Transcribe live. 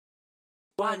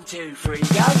1, 2, 3, go!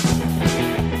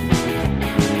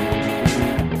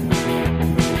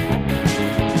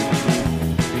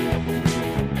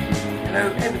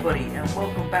 Hello everybody and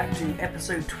welcome back to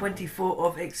episode 24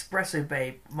 of Espresso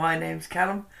Babe. My name's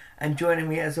Callum and joining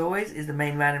me as always is the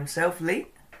main man himself, Lee.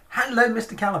 Hello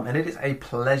Mr. Callum, and it is a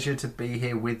pleasure to be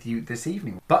here with you this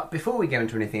evening. But before we go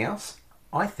into anything else,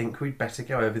 I think we'd better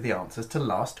go over the answers to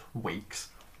last week's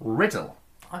riddle.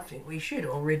 I think we should,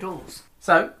 or riddles.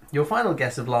 So, your final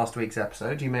guess of last week's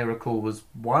episode, you may recall, was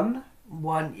 1?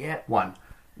 1, yeah. 1.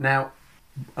 Now,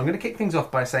 I'm going to kick things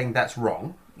off by saying that's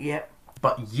wrong. Yep.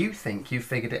 But you think you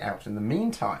figured it out in the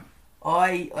meantime.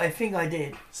 I think I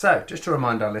did. So, just to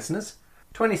remind our listeners,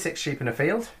 26 sheep in a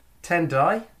field, 10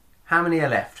 die. How many are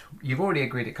left? You've already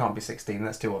agreed it can't be 16,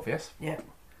 that's too obvious. Yep.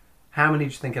 How many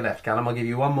do you think are left, Callum? I'll give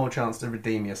you one more chance to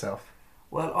redeem yourself.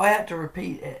 Well, I had to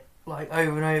repeat it,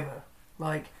 over and over.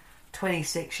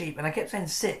 26 sheep, and I kept saying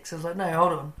 6. I was like, no,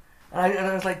 hold on. And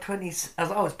I was like 20. I was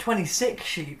like, oh, it's 26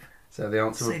 sheep. So the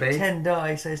answer would be 10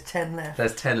 die, so there's 10 left.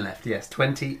 There's 10 left. Yes,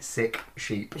 26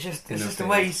 sheep. It's just the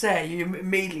way you say it. You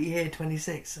immediately hear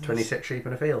 26. 26 sheep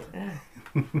in a field.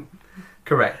 Yeah.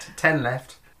 Correct. 10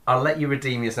 left. I'll let you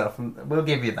redeem yourself, and we'll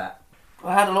give you that.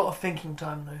 I had a lot of thinking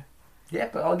time though. Yeah,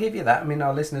 but I'll give you that. I mean,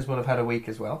 our listeners will have had a week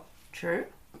as well. True.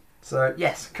 So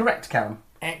yes, correct, Callum.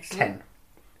 Excellent. 10.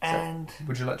 And so,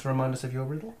 would you like to remind us of your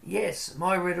riddle? Yes,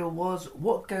 my riddle was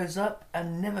what goes up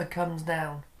and never comes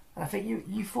down. And I think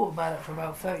you thought about it for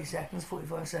about 30 seconds,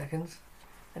 45 seconds,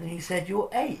 and then you said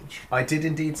your age. I did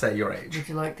indeed say your age. Would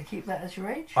you like to keep that as your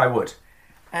age? I would.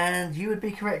 And you would be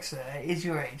correct, sir. It is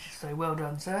your age. So well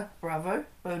done, sir. Bravo.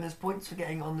 Bonus points for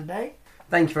getting on the day.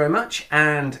 Thank you very much,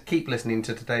 and keep listening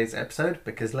to today's episode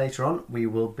because later on we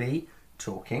will be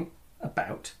talking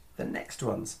about the next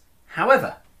ones.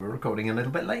 However, we're recording a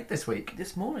little bit late this week.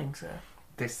 This morning, sir.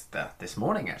 This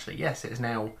morning, actually. Yes, it is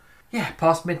now,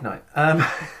 past midnight.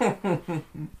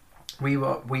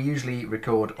 We usually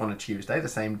record on a Tuesday, the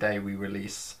same day we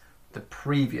release the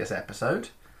previous episode.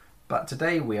 But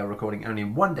today we are recording only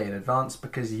one day in advance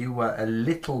because you were a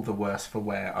little the worse for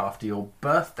wear after your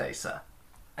birthday, sir.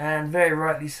 And very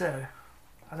rightly so.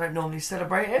 I don't normally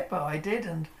celebrate it, but I did,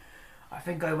 and I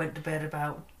think I went to bed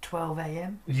about 12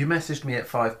 a.m. You messaged me at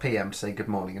 5 p.m. to say good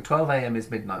morning, and 12 a.m.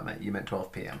 is midnight, mate. You meant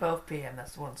 12 p.m. 12 p.m,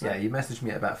 that's the one, sir. Yeah, you messaged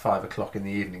me at about 5 o'clock in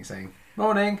the evening saying,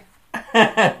 morning.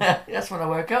 That's when I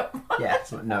woke up. Yeah,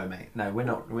 it's like, no, mate. No, we're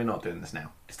not doing this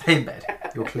now. Stay in bed.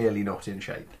 You're clearly not in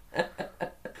shape.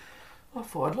 I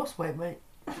thought I'd lost weight, mate.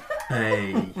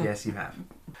 Hey, yes you have.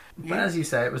 But as you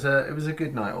say, it was a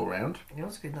good night all round. It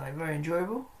was a good night, very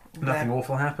enjoyable. Nothing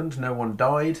awful happened, no one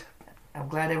died. I'm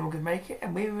glad everyone could make it,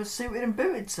 and we were suited and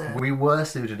booted, sir. We were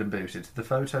suited and booted. The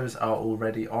photos are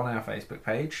already on our Facebook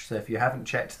page, so if you haven't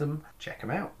checked them, check them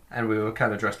out. And we were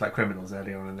kind of dressed like criminals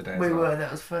earlier on in the day. We were,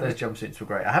 that was funny. Those jumpsuits were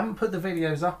great. I haven't put the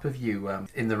videos up of you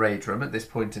in the rage room at this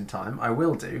point in time. I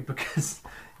will do, because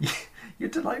you're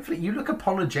delightfully... You look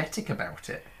apologetic about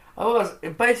it. I was.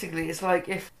 Basically, it's like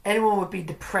if anyone would be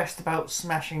depressed about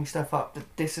smashing stuff up,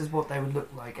 that this is what they would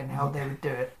look like and how they would do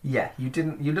it. Yeah, you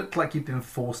looked like you'd been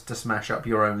forced to smash up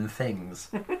your own things.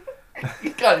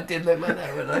 You kind of did look like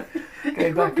that, when I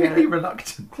You were really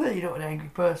reluctant. Clearly not an angry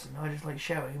person. I just like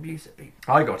shouting abuse at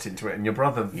people. I got into it, and your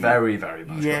brother very, very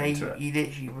much got into it. He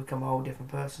literally become a whole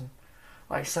different person.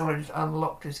 Like someone just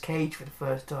unlocked his cage for the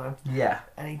first time. Yeah.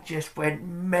 And he just went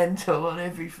mental on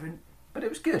everything. But it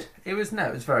was good. It was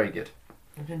very good.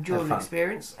 It was an enjoyable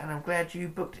experience, and I'm glad you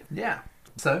booked it. Yeah.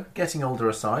 So, getting older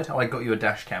aside, I got you a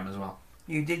dash cam as well.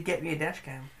 You did get me a dash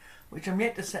cam, which I'm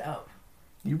yet to set up.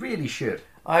 You really should.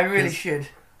 I really should.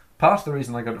 Part of the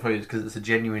reason I got it for you is because it's a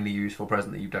genuinely useful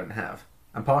present that you don't have.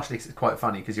 And partially because it's quite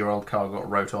funny because your old car got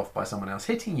wrote off by someone else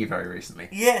hitting you very recently.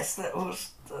 Yes, that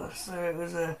was... so it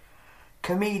was a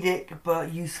comedic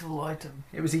but useful item.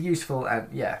 It was a useful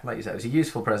and, like you said, it was a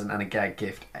useful present and a gag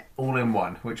gift all in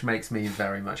one, which makes me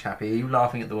very much happy. Are you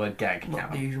laughing at the word gag, Not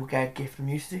Cameron? the usual gag gift I'm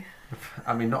used to.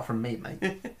 I mean, not from me,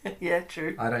 mate. Yeah,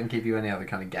 true. I don't give you any other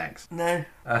kind of gags. No.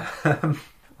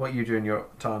 What you do in your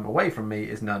time away from me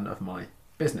is none of my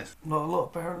business. Not a lot,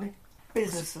 apparently.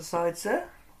 Business aside, sir.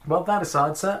 Well, that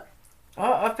aside, sir.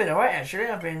 I've been alright, actually.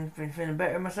 I've been feeling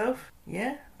better myself.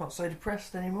 Yeah, not so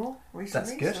depressed anymore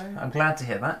recently. That's good. So. I'm glad to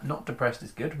hear that. Not depressed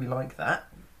is good. We like that.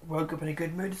 Woke up in a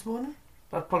good mood this morning.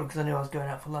 That's probably because I knew I was going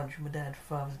out for lunch with my dad for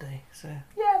Father's Day. So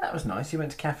yeah, that was nice. You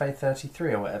went to Cafe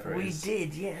 33 or whatever it is. We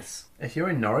did, yes. If you're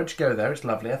in Norwich, go there. It's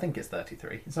lovely. I think it's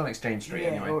 33. It's on Exchange Street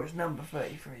anyway. Or it's number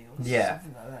 33 or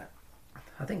something like that.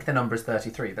 I think the number is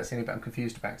 33. That's the only bit I'm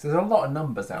confused about. Because there's a lot of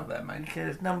numbers out there, mate.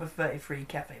 Because number 33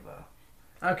 cafe bar.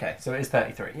 Okay, so it is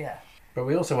 33. Yeah. But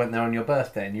we also went there on your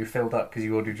birthday and you filled up because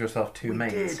you ordered yourself two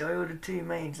mains. We did. I ordered 2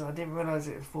 mains and I didn't realise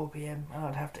it was 4 p.m. and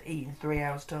I'd have to eat in 3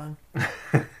 hours' time.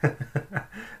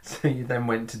 So you then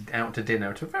went out to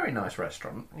dinner to a very nice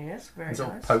restaurant. Yes, very and nice.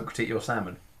 sort of poked at your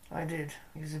salmon. I did.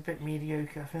 It was a bit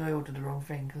mediocre. I think I ordered the wrong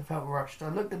thing because I felt rushed. I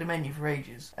looked at the menu for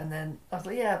ages and then I was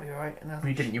like, yeah, I'll be alright. And I was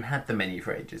You didn't. You had the menu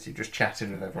for ages. You just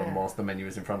chatted with everyone Yeah. whilst the menu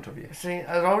was in front of you. See,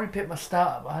 I'd already picked my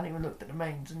starter, but I hadn't even looked at the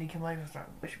mains. And he came over and was like,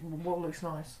 what looks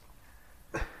nice?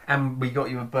 And we got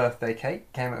you a birthday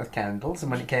cake, came out with candles, and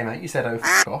when it came out you said, oh,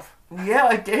 f*** off. Yeah,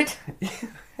 I did.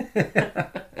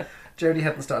 Jodie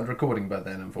hadn't started recording by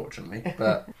then, unfortunately,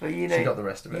 but you know, she got the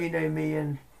rest of it. You know me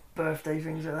and birthday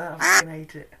things like that. I fucking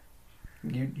hate it.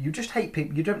 You just hate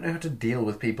people. You don't know how to deal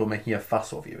with people making a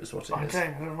fuss of you, is what it is.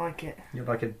 I don't like it. You're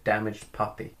like a damaged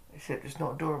puppy. Except it's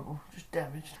not adorable, just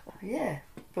damaged. Yeah,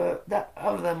 but that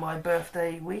other than my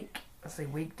birthday week, I say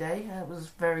weekday, it was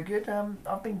very good.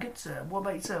 I've been good, sir. What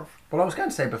about yourself? Well, I was going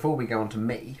to say before we go on to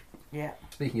me, Yeah.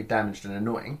 speaking of damaged and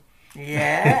annoying,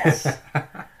 Yes.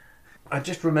 I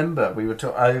just remember we were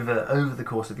over the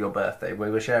course of your birthday, we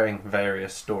were sharing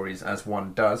various stories as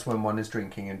one does when one is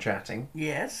drinking and chatting.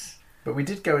 Yes. But we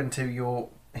did go into your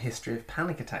history of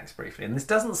panic attacks briefly, and this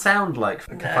doesn't sound like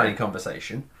a funny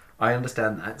conversation. I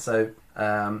understand that. So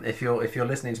if you're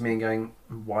listening to me and going,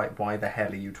 why the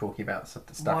hell are you talking about stuff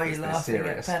Why are you this laughing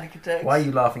serious? at panic attacks? Why are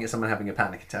you laughing at someone having a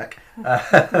panic attack?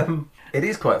 It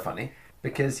is quite funny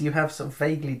because you have some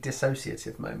vaguely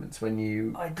dissociative moments when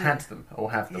you had them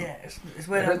or have them. Yeah, it's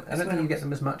when I don't think you get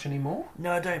them as much anymore.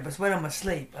 No, I don't. But it's when I'm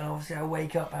asleep, and obviously I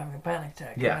wake up having a panic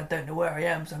attack. Yeah. And I don't know where I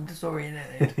am, so I'm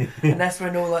disoriented, and that's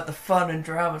when all like the fun and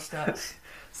drama starts.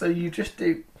 So you just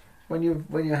do when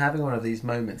you're having one of these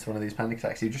moments, one of these panic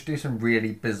attacks, you just do some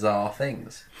really bizarre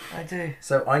things. I do.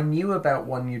 So I knew about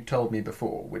one you told me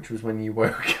before, which was when you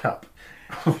woke up,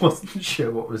 wasn't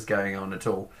sure what was going on at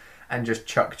all, and just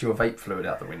chucked your vape fluid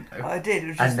out the window. I did. It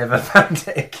was just, and never found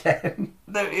it again.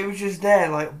 No, it was just there,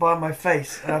 like by my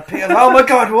face, and I picked. I was like, oh my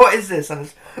god, what is this? And I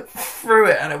just threw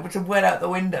it, and it just went out the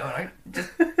window, and I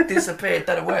just disappeared.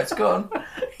 Don't know where it's gone.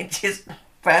 It just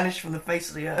vanished from the face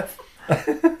of the earth.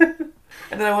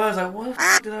 And then I was like, what the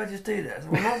f*** did I just do that? So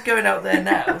I'm not going out there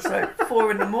now. It's like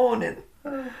 4 a.m.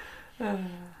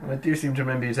 I do seem to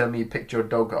remember you telling me you picked your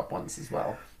dog up once as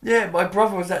well. Yeah, my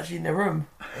brother was actually in the room.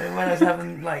 And when I was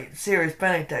having like serious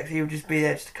panic attacks, he would just be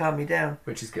there just to calm me down.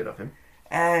 Which is good of him.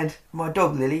 And my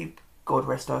dog Lily, God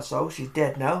rest her soul, she's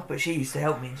dead now, but she used to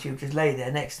help me and she would just lay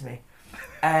there next to me.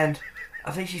 And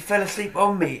I think she fell asleep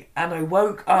on me and I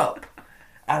woke up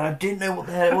and I didn't know what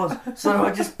the hell it was. So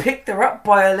I just picked her up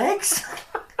by her legs.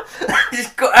 I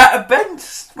just got out of bed and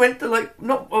just went to like,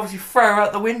 not obviously throw her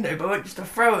out the window, but I went just to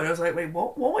throw her and I was like, wait,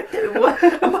 what am I doing?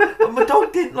 And my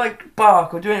dog didn't like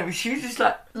bark or do anything, she was just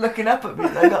like looking up at me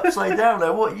like upside down,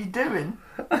 like, what are you doing?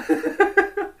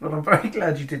 Well, I'm very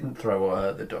glad you didn't throw or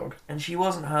hurt the dog. And she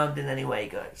wasn't harmed in any way,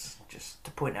 guys, just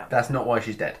to point out. That's not why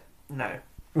she's dead. No.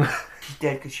 She's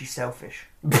dead because she's selfish.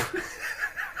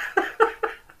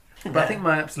 But I think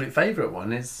my absolute favourite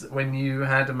one is when you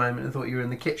had a moment and thought you were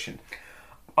in the kitchen.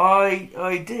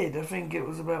 I did. I think it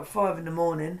was about 5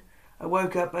 a.m. I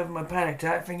woke up having my panic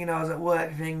attack, thinking I was at work,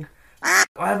 thinking, I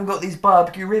haven't got these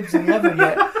barbecue ribs in the oven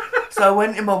yet. So I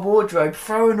went in my wardrobe,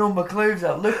 throwing all my clothes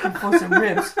out, looking for some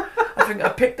ribs. I think I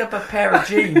picked up a pair of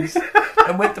jeans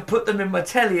and went to put them in my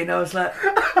telly, and I was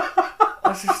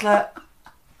just like,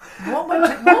 what am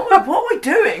I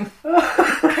doing?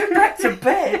 Go back to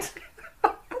bed.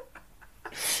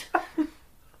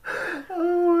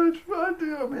 Oh, I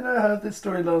do. I mean, I heard this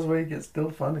story last week. It's still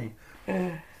funny.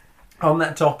 On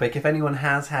that topic, if anyone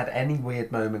has had any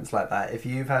weird moments like that, if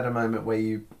you've had a moment where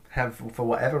you have, for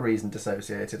whatever reason,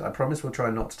 dissociated, I promise we'll try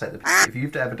not to take the piss. If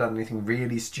you've ever done anything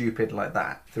really stupid like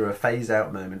that through a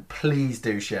phase-out moment, please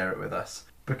do share it with us.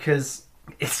 Because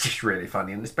it's just really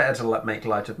funny, and it's better to make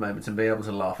light of moments and be able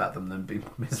to laugh at them than be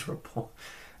miserable.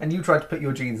 And you tried to put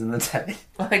your jeans in the telly.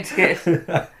 I did.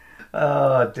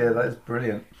 Oh dear, that is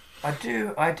brilliant. I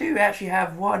do actually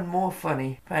have one more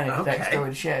funny panic attack Okay. story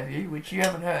to share with you, which you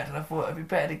haven't heard, and I thought it'd be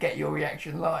better to get your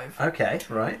reaction live. Okay,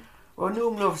 right. Well,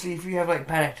 normally, obviously, if you have like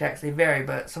panic attacks, they vary,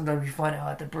 but sometimes you find it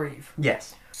hard to breathe.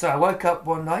 Yes. So I woke up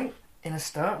one night in a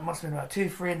start, it must have been about 2,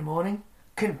 3 in the morning,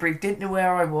 couldn't breathe, didn't know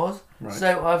where I was, Right.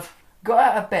 so I've got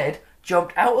out of bed,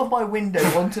 jumped out of my window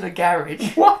onto the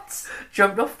garage. What?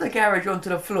 Jumped off the garage onto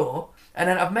the floor, and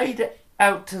then I've made it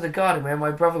out to the garden where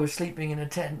my brother was sleeping in a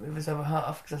tent with his other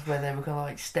half, because that's where they were kind of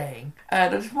like staying.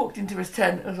 And I just walked into his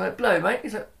tent. I was like, "Blow, mate."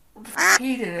 He's like, "What the f*** are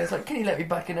you doing?" I was like, "Can you let me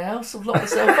back in the house? I've locked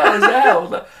myself out of the house." I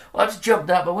was like, well, I just jumped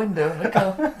out my window. I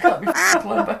can't be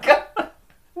climbing back up.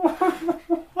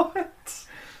 What?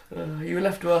 You will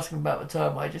have to ask him about the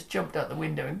time I just jumped out the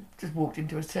window and just walked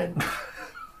into a tent.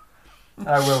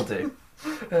 I will do.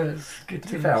 Good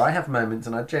To be fair, I have moments,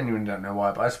 and I genuinely don't know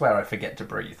why, but I swear I forget to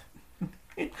breathe.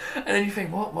 And then you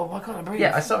think, what? Well, why can't I breathe?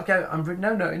 Yeah, I sort of go,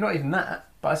 no, not even that.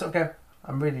 But I sort of go,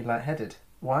 I'm really lightheaded.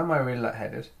 Why am I really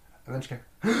lightheaded? And then just go,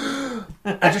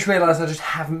 I just realised I just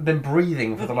haven't been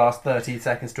breathing for the last 30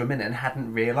 seconds to a minute and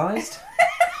hadn't realised.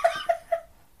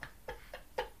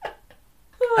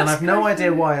 And I've no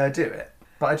idea why I do it.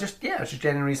 But I just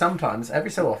genuinely sometimes, every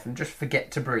so often, just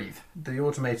forget to breathe. The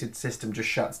automated system just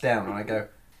shuts down and I go,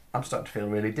 I'm starting to feel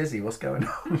really dizzy. What's going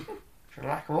on? It's a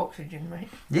lack of oxygen, mate.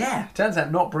 Yeah, turns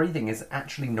out not breathing is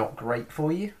actually not great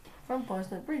for you. Vampires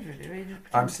don't breathe, do they?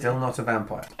 I'm still not a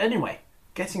vampire. Anyway,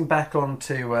 getting back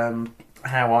onto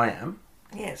how I am,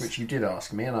 yes, which you did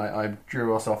ask me, and I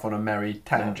drew us off on a merry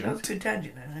tangent. That was a good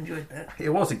tangent, I enjoyed that. It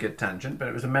was a good tangent, but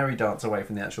it was a merry dance away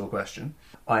from the actual question.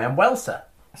 I am well, sir.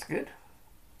 That's good.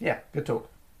 Yeah, good talk.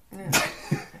 Yeah.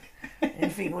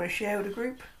 Anything you want to share with the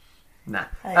group? Nah.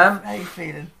 How you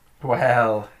feeling?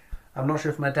 Well, I'm not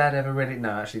sure if my dad ever really...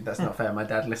 No, actually, that's not fair. My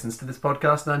dad listens to this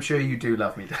podcast, and I'm sure you do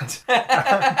love me, Dad.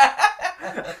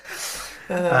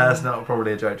 That's not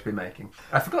probably a joke to be making.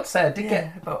 I forgot to say, I did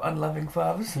get... about unloving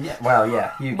fathers. Yeah, well,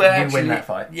 yeah, you win that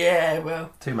fight. Yeah,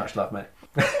 well... Too much love, mate.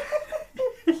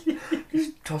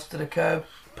 Just tossed to the curb.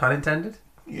 Pun intended?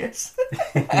 Yes.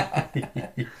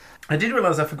 I did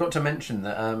realise I forgot to mention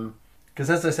that... Because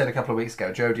as I said a couple of weeks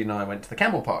ago, Jodie and I went to the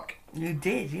camel park. You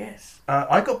did, yes.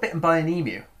 I got bitten by an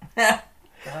emu.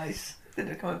 Nice. Did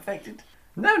it become infected?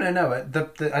 No.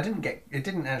 I didn't get. It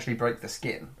didn't actually break the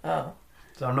skin. Oh.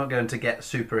 So I'm not going to get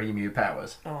super emu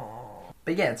powers. Oh.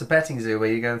 But yeah, it's a petting zoo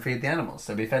where you go and feed the animals.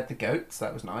 So we fed the goats,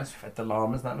 that was nice. We fed the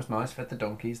llamas, that was nice. Fed the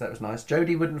donkeys, that was nice.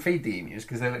 Jodie wouldn't feed the emus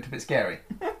because they looked a bit scary.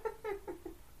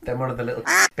 Then one of the little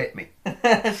bit me.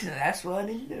 That's why I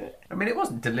didn't do it. I mean, it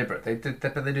wasn't deliberate. They do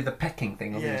the pecking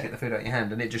thing, obviously, to get the food out of your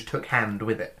hand, and it just took hand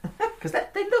with it. Because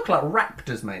they look like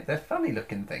raptors, mate. They're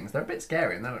funny-looking things. They're a bit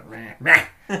scary, and they're like, meh, meh.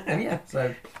 And yeah,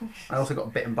 so I also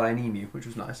got bitten by an emu, which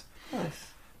was nice.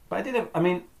 Nice. But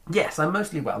yes, I'm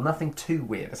mostly well. Nothing too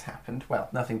weird has happened. Well,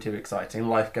 nothing too exciting.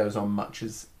 Life goes on much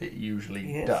as it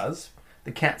usually does.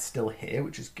 The cat's still here,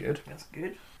 which is good. That's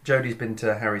good. Jodie's been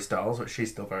to Harry Styles, which she's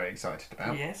still very excited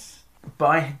about. Yes. But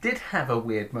I did have a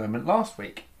weird moment last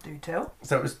week. Do tell.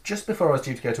 So it was just before I was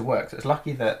due to go to work, so it's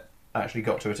lucky that I actually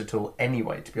got to it at all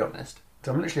anyway, to be honest.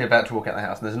 So I'm literally about to walk out the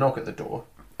house and there's a knock at the door.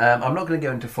 I'm not going to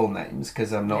go into full names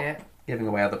because I'm not giving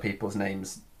away other people's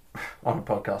names on a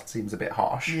podcast seems a bit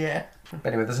harsh. Yeah. But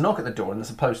anyway, there's a knock at the door and there's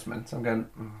a postman. So I'm going,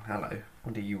 hello,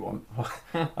 what do you want?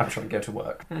 I'm trying to go to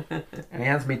work. And he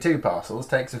hands me 2 parcels,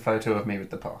 takes a photo of me with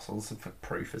the parcels for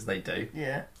proof, as they do.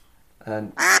 Yeah.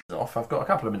 And off. I've got a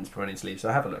couple of minutes before I need to leave, so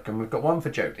have a look. And we've got one for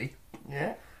Jodie.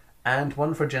 Yeah. And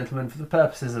one for a gentleman. For the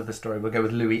purposes of the story, we'll go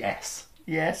with Louis S.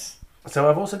 Yes. So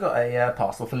I've also got a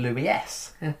parcel for Louis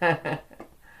S.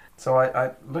 So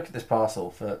I look at this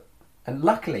parcel and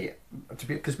luckily,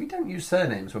 because we don't use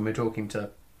surnames when we're talking to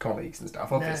colleagues and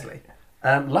stuff, obviously.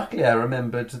 No. Luckily, I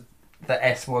remembered that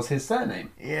S was his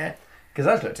surname. Yeah. Because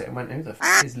I looked at it and went, who the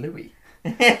is Louis?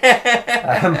 And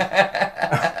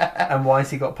why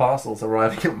has he got parcels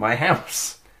arriving at my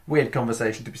house? Weird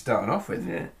conversation to be starting off with.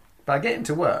 Yeah. But I get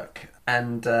into work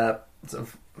and sort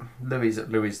of Louis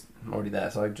already there,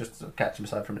 so I just sort of catch him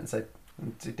aside from it and say,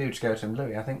 do just go to him,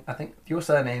 Louis, I think your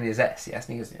surname is S, yes?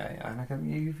 And he goes, yeah. And I go,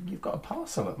 you've got a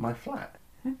parcel at my flat.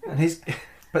 And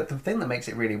but the thing that makes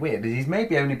it really weird is he's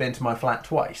maybe only been to my flat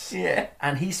twice. Yeah.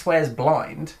 And he swears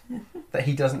blind that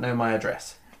he doesn't know my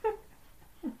address.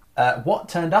 What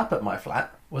turned up at my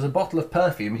flat was a bottle of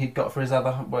perfume he'd got for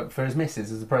his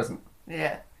missus as a present.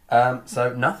 Yeah.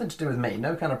 So nothing to do with me,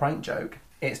 no kind of prank joke.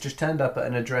 It's just turned up at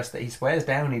an address that he swears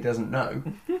down he doesn't know.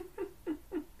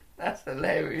 That's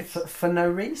hilarious. For no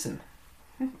reason.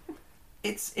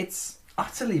 It's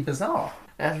utterly bizarre.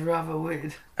 That's rather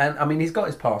weird. And I mean, he's got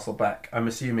his parcel back. I'm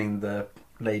assuming the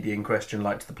lady in question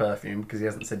liked the perfume because he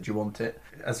hasn't said, do you want it?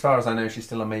 As far as I know, she's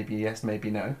still a maybe yes, maybe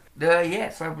no.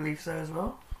 Yes, I believe so as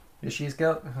well. Is she his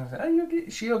girl?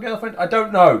 Is she your girlfriend? I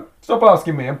don't know. Stop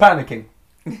asking me. I'm panicking.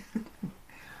 I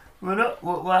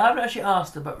haven't actually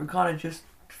asked her, but we kind of just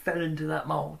fell into that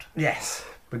mould. Yes.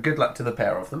 But good luck to the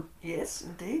pair of them. Yes,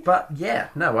 indeed. But yeah,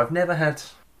 no, I've never had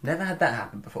that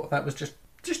happen before. That was just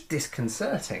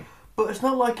disconcerting. But it's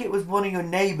not like it was one of your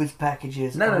neighbour's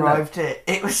packages arrived here.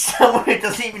 It was someone who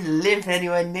doesn't even live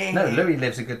anywhere near No, here. Louis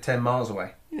lives a good 10 miles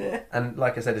away. Yeah. And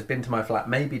like I said, has been to my flat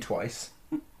maybe twice.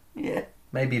 Yeah.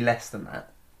 Maybe less than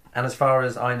that. And as far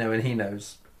as I know and he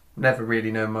knows, never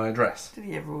really known my address. Did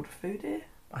he ever order food here?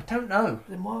 I don't know.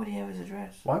 Then why would he have his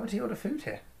address? Why would he order food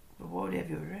here? But why would he have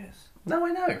your address? No,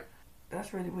 I know.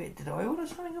 That's really weird. Did I order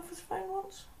something off his phone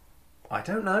once? I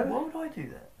don't know. Why would I do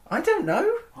that? I don't know.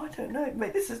 I don't know,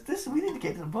 mate. This. We need to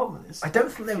get to the bottom of this. I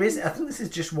don't think there is. I think this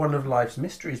is just one of life's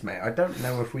mysteries, mate. I don't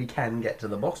know if we can get to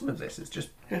the bottom of this. It's just...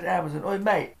 Because Amazon. Oi,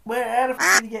 mate. How the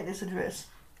f*** did you get this address?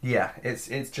 Yeah, it's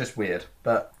just weird.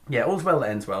 But, yeah, all's well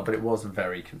that ends well, but it was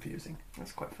very confusing.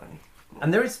 That's quite funny.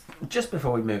 And there is, just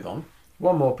before we move on,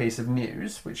 one more piece of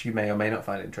news, which you may or may not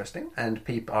find interesting, and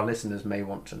our listeners may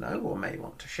want to know or may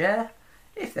want to share.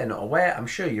 If they're not aware, I'm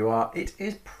sure you are, it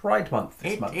is Pride Month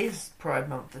this month. It is Pride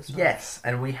Month this month. Yes,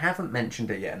 and we haven't mentioned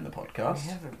it yet in the podcast.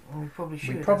 We haven't, and we probably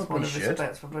should. We probably That's one of should. the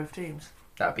stats for both teams.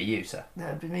 That'd be you, sir.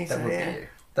 That'd be me, That so would yeah. be you.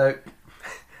 Though,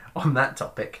 on that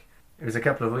topic, it was a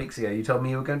couple of weeks ago you told me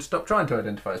you were going to stop trying to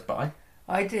identify as bi.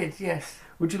 I did, yes.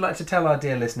 Would you like to tell our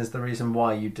dear listeners the reason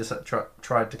why you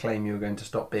tried to claim you were going to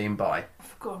stop being bi? I've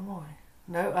forgotten why.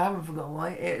 No, I haven't forgotten why.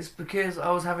 It's because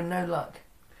I was having no luck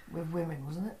with women,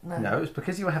 wasn't it? No, it was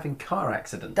because you were having car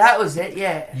accidents. That was it,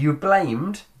 yeah. You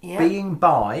blamed Yep. being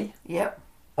bi Yep.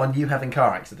 on you having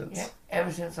car accidents. Yep.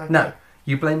 Ever since I No,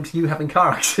 you blamed you having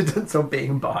car accidents on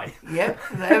being bi. Yep.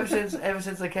 Ever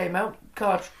since I came out,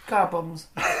 car bombs.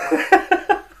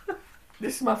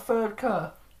 This is my third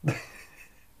car.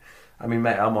 I mean,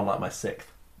 mate, I'm on like my 6th.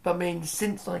 But I mean,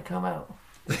 since I come out,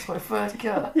 it's my third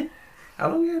car. How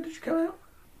long ago did you come out?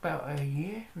 About a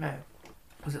year? No.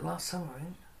 Was it last summer? I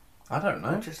think? I don't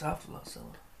know. Or just after last summer.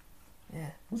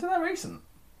 Yeah. Was it that recent?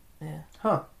 Yeah.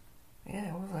 Huh.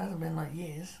 Yeah, it hasn't been like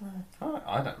years. No. Oh,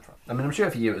 I don't. I mean, I'm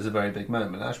sure for you it was a very big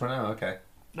moment. I just went, oh, okay.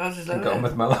 I was just I've like, got on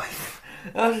with my life.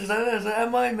 I was like,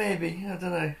 am I maybe? I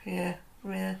don't know. Yeah.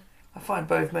 I find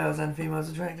both males and females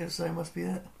attractive, so it must be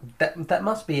that. That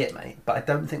must be it, mate. But I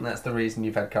don't think that's the reason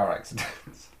you've had car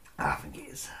accidents. I think it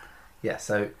is. Yeah,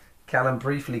 so Callum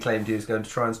briefly claimed he was going to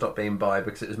try and stop being bi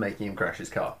because it was making him crash his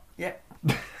car. Yep.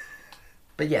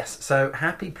 But yes, so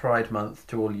happy Pride Month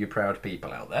to all you proud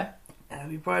people out there.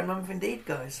 Happy Pride Month indeed,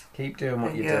 guys. Keep doing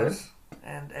what And you're doing. girls.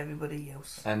 And everybody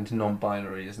else. And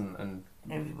non-binaries and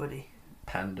Everybody.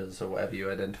 pandas or whatever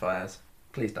you identify as.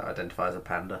 Please don't identify as a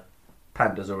panda.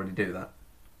 Pandas already do that.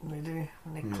 They do.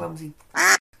 And they're clumsy.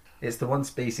 It's the one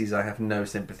species I have no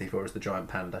sympathy for is the giant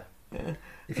panda. Yeah.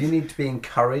 If you need to be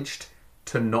encouraged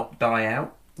to not die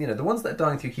out, you know, the ones that are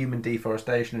dying through human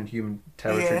deforestation and human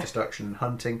territory destruction and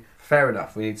hunting, fair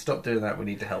enough. We need to stop doing that. We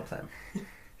need to help them.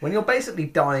 When you're basically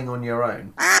dying on your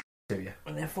own, do you?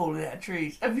 When they're falling out of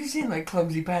trees. Have you seen like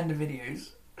clumsy panda videos?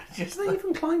 Just Do they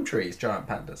even climb trees, giant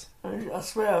pandas? I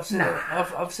swear I've seen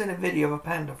I've seen a video of a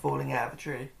panda falling out of a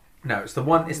tree. No, it's the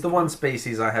one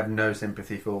species I have no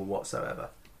sympathy for whatsoever.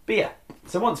 But yeah,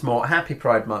 so once more, happy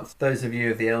Pride Month. Those of you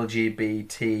of the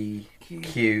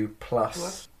LGBTQ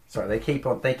plus. Sorry, they keep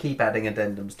adding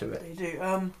addendums to it. They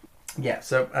do. Yeah,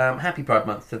 so happy Pride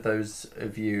Month to those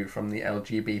of you from the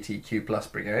LGBTQ plus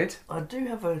brigade. I do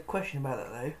have a question about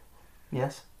that though.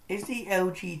 Yes. Is the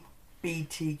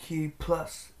LGBTQ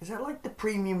plus, is that like the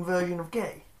premium version of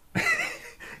gay?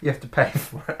 You have to pay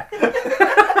for it.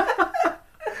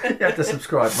 You have to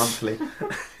subscribe monthly.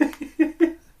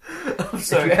 I'm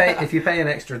sorry. If you pay an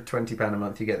extra £20 a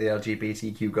month, you get the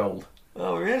LGBTQ gold.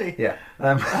 Oh really? Yeah.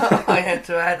 I had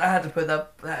to put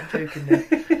that joke in there.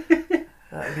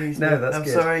 No, that's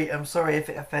good. I'm sorry if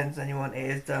it offends anyone. It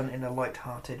is done in a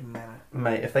light-hearted manner.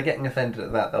 Mate, if they're getting offended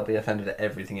at that, they'll be offended at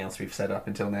everything else we've said up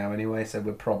until now anyway, so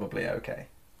we're probably okay.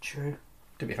 True.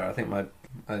 To be fair, I think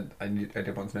I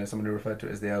did once know someone who referred to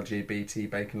it as the LGBT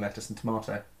bacon, lettuce and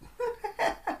tomato.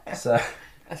 So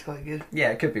That's quite good. yeah,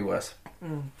 it could be worse.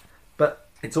 Mm. But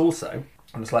it's also,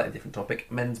 on a slightly different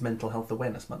topic, Men's Mental Health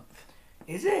Awareness Month.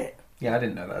 Is it? Yeah, I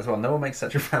didn't know that as well. No one makes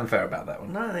such a fanfare about that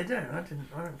one. No, they don't. I don't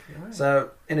feel right.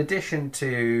 So, in addition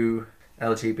to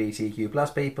LGBTQ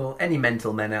plus people, any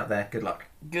mental men out there, good luck.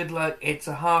 Good luck. It's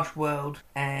a harsh world,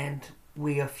 and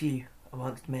we are few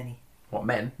amongst many. What,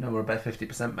 men? No, we're about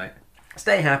 50%, mate.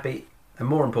 Stay happy, and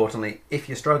more importantly, if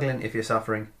you're struggling, if you're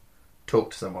suffering,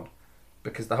 talk to someone.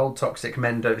 Because the whole toxic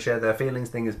men don't share their feelings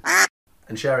thing is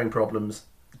and sharing problems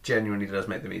genuinely does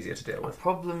make them easier to deal A with.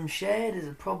 problem shared is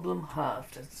a problem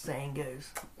halved, as the saying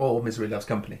goes. Or misery loves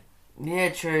company. Yeah,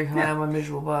 true. I Yeah. am a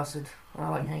miserable bastard. I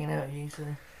like hanging out with you, so...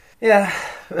 Yeah.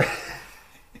 I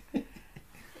was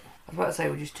about to say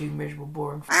we're just two miserable,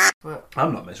 boring but...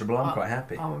 I'm not miserable, I'm quite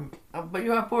happy. But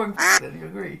you are boring then, you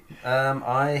agree?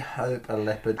 I hope a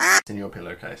leopard in your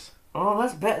pillowcase. Oh,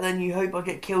 that's better than you hope I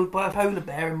get killed by a polar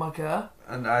bear in my car.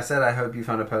 And I said I hope you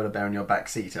found a polar bear in your back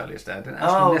seat earlier today. I didn't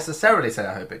actually necessarily say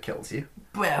I hope it kills you.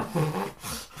 Well...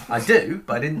 I do,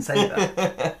 but I didn't say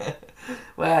that.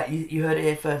 Well, you heard it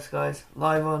here first, guys.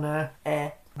 Live on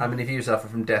air. I mean, if you suffer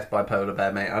from death by polar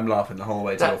bear, mate, I'm laughing the whole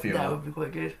way to your funeral. That would be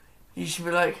quite good. You should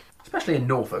be like... Especially in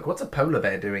Norfolk. What's a polar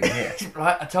bear doing here?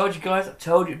 Right, I told you guys. I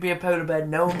told you it'd be a polar bear.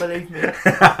 No one believed me.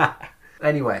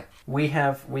 Anyway, we've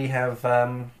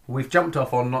jumped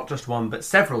off on not just one but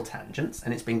several tangents,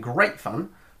 and it's been great fun.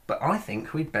 But I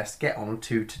think we'd best get on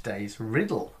to today's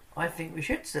riddle. I think we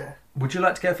should, sir. Would you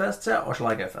like to go first, sir, or shall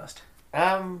I go first?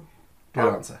 Good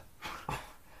answer.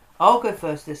 I'll go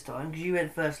first this time because you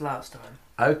went first last time.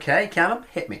 Okay, Callum,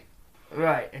 hit me.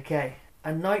 Right. Okay.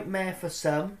 A nightmare for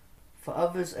some, for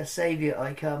others a saviour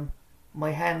I come.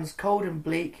 My hands cold and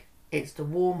bleak. It's the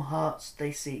warm hearts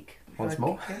they seek. Once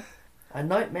more. A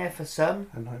nightmare for some.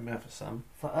 A nightmare for some.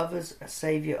 For others a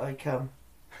saviour I come.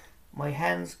 My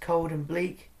hands cold and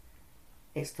bleak.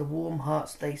 It's the warm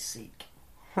hearts they seek.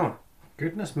 Huh.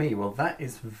 Goodness me. Well, that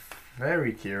is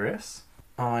very curious.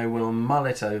 I will mull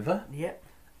it over. Yep.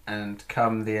 And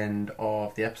come the end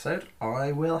of the episode,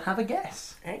 I will have a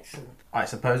guess. Excellent. I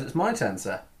suppose it's my turn,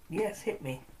 sir. Yes, hit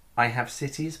me. I have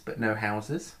cities but no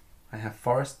houses. I have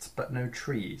forests but no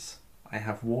trees. I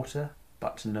have water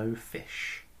but no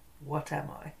fish. What am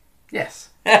I? Yes.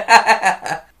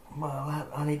 Well,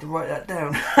 I need to write that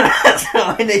down. That's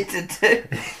what I need to do.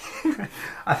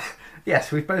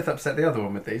 Yes, we've both upset the other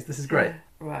one with these. This is great.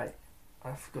 Right.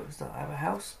 I forgot to start. I have a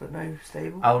house but no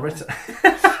stable.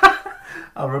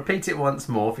 I'll repeat it once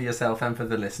more for yourself and for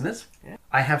the listeners. Yeah.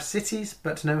 I have cities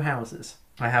but no houses.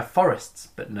 I have forests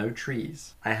but no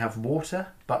trees. I have water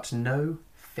but no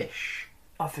fish.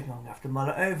 I think I'm going to have to mull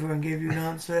it over and give you an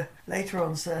answer later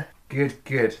on, sir. Good,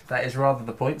 good. That is rather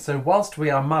the point. So whilst we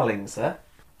are mulling, sir,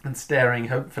 and staring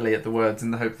hopefully at the words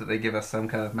in the hope that they give us some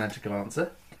kind of magical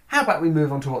answer, how about we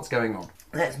move on to what's going on?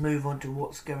 Let's move on to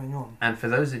what's going on. And for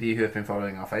those of you who have been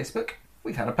following our Facebook,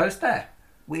 we've had a post there.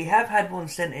 We have had one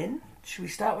sent in. Should we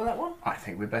start with that one? I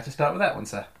think we'd better start with that one,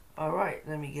 sir. Alright,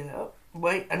 let me get it up.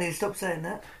 Wait, I need to stop saying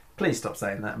that. Please stop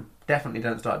saying that and definitely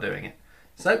don't start doing it.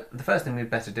 So, the first thing we'd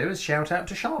better do is shout out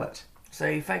to Charlotte.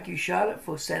 So, thank you, Charlotte,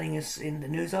 for sending us in the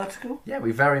news article. Yeah,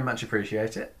 we very much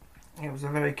appreciate it. It was a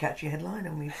very catchy headline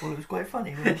and we thought it was quite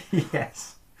funny.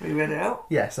 Yes. We read it out.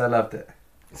 Yes, I loved it.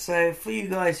 So, for you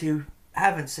guys who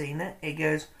haven't seen it, it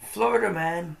goes, Florida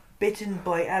man bitten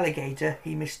by alligator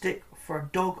he mistook for a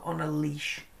dog on a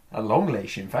leash. A long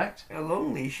leash, in fact. A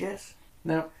long leash, yes.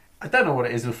 Now, I don't know what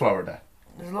it is with Florida.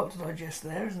 There's a lot to digest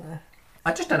there, isn't there?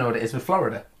 I just don't know what it is with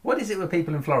Florida. What is it with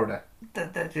people in Florida?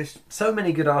 They're just... So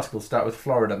many good articles start with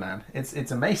Florida man.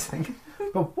 It's amazing.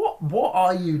 But what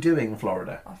are you doing,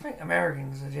 Florida? I think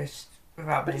Americans are just,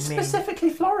 without being mean... Specifically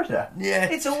Florida. Yeah.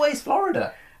 It's always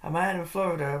Florida. A man in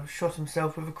Florida shot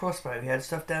himself with a crossbow. He had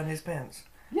stuff down his pants.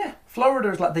 Yeah.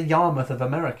 Florida is like the Yarmouth of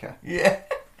America. Yeah.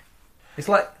 It's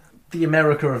like the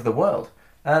America of the world.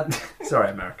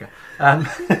 Sorry, America.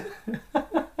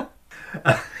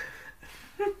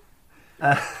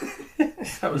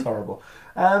 That was horrible.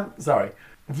 Sorry.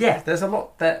 Yeah, there's a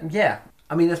lot there. Yeah.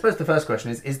 I mean, I suppose the first question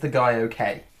is the guy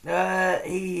okay?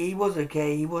 He was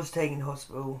okay. He was taken to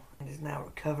hospital and is now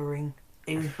recovering.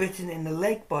 He was bitten in the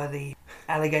leg by the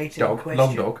alligator Dog. in question.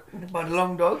 Long dog. By the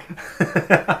long dog.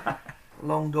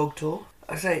 Long dog tour.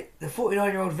 I say, the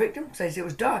 49-year-old victim says it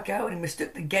was dark out and he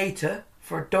mistook the gator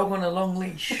for a dog on a long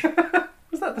leash.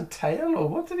 Was that the tail, or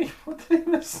what did he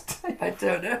mistake? I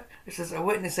don't know. It says a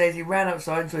witness says he ran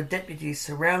outside and saw deputies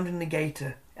surrounding the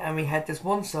gator. And we had this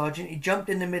one sergeant, he jumped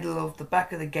in the middle of the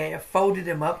back of the gator, folded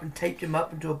him up and taped him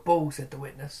up into a ball, said the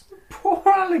witness. Poor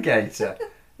alligator.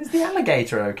 Is the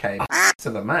alligator okay? To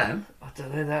the man. I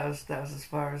don't know, that was as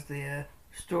far as the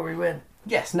story went.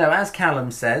 Yes, no, as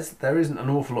Callum says, there isn't an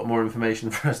awful lot more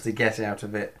information for us to get out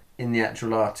of it in the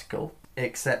actual article,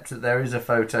 except that there is a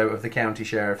photo of the county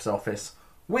sheriff's office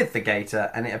with the gator,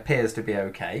 and it appears to be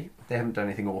okay. They haven't done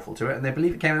anything awful to it, and they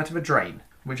believe it came out of a drain,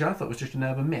 which I thought was just an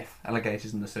urban myth,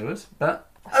 alligators in the sewers,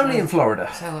 but only in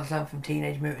Florida. Sounds like something from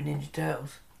Teenage Mutant Ninja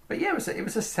Turtles. But yeah, it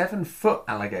was a 7-foot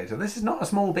alligator. This is not a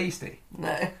small beastie.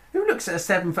 No. Who looks at a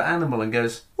 7-foot animal and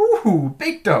goes, ooh,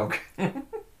 big dog?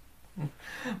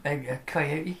 Maybe a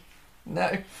coyote. No,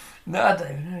 I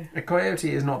don't know. A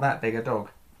coyote is not that big a dog.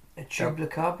 A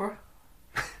chupacabra?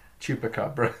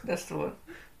 Chupacabra. That's the one.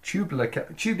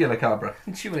 Tubulacabra. Chupacabra.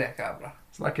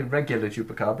 It's like a regular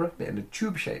chupacabra, but in a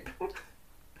tube shape.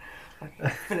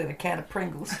 Like fill in a can of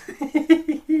Pringles.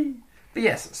 But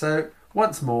yes, so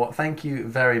once more, thank you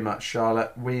very much,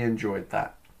 Charlotte. We enjoyed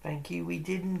that. Thank you, we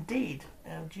did indeed.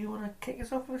 Do you want to kick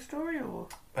us off with a story, or...?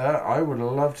 I would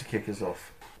love to kick us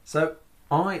off. So,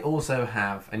 I also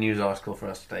have a news article for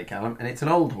us today, Callum, and it's an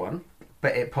old one,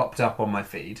 but it popped up on my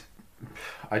feed.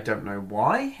 I don't know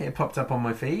why it popped up on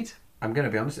my feed. I'm going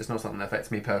to be honest, it's not something that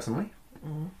affects me personally.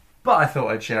 But I thought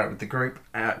I'd share it with the group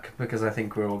because I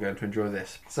think we're all going to enjoy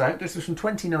this. So this was from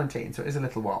 2019, so it is a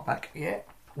little while back. Yeah.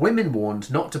 Women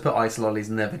warned not to put ice lollies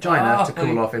in their vagina to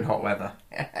cool off in hot weather.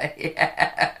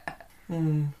 Yeah.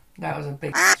 That was a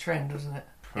big trend, wasn't it?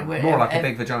 More like a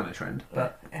big vagina trend,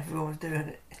 but everyone was doing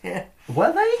it. Yeah.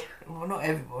 Were they? Well, not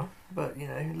everyone, but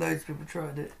loads of people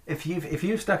tried it. If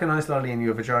you've stuck an ice lolly in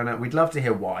your vagina, we'd love to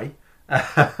hear why.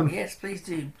 Yes, please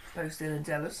do post in and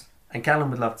tell us. And Callum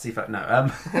would love to see.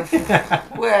 No.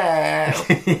 Well,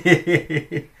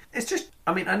 it's just.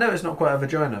 I mean, I know it's not quite a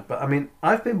vagina, but I mean,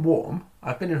 I've been warm.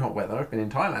 I've been in hot weather. I've been in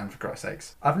Thailand, for Christ's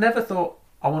sakes. I've never thought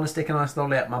I want to stick an ice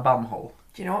lolly up my bum hole.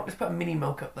 Do you know what? Let's put a mini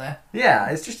milk up there. Yeah,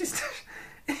 it's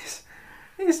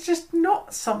just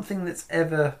not something that's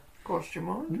ever Crossed your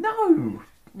mind? No.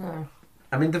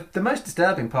 I mean, the most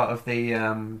disturbing part of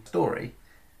the story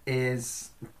is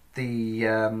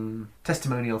the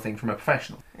testimonial thing from a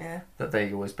professional. Yeah. That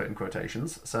they always put in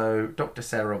quotations. So Dr.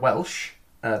 Sarah Welsh,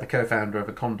 the co-founder of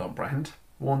a condom brand,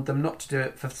 warned them not to do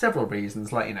it for several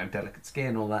reasons, like delicate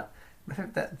skin, all that.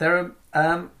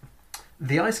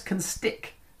 The ice can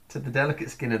stick to the delicate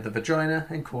skin of the vagina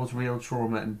and cause real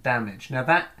trauma and damage. Now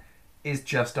that is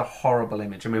just a horrible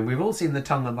image. I mean, we've all seen the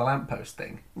tongue on the lamppost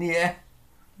thing. Yeah.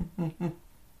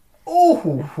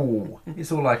 Oh,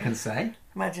 is all I can say.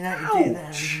 Imagine how you do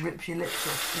that and rips your lips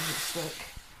off because it's stuck.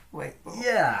 Wait, what?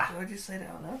 Yeah. Did I just say that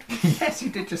out loud? Yes, you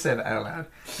did just say that out loud.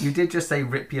 You did just say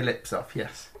rip your lips off,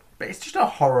 yes. But it's just a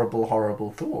horrible,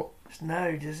 horrible thought.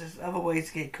 No, there's other ways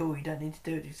to get cool. You don't need to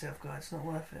do it yourself, guys. It's not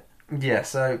worth it. Yeah,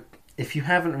 so if you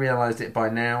haven't realised it by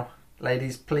now,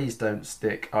 ladies, please don't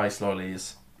stick ice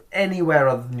lollies anywhere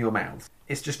other than your mouth.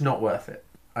 It's just not worth it.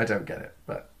 I don't get it,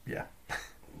 but yeah.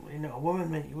 Well, you're not a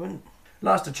woman, mate. You wouldn't.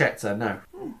 Last I checked, sir, no.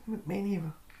 Me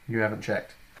neither. You haven't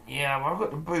checked? Yeah, well, I've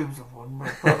got the boobs of one,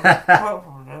 but apart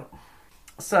from that.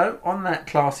 So, on that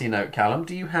classy note, Callum,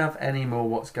 do you have any more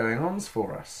what's going ons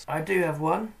for us? I do have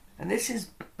one, and this is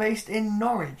based in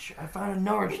Norwich. I found a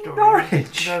Norwich story. Norwich?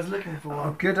 Because I was looking for one.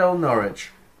 Oh, good old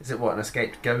Norwich. Is it what, an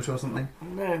escaped goat or something?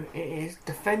 No, it is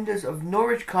defenders of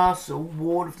Norwich Castle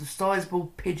warn of the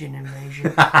sizable pigeon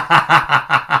invasion.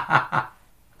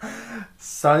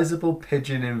 Sizable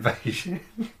pigeon invasion.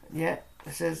 Yeah,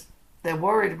 it says they're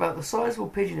worried about the sizable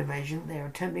pigeon invasion they are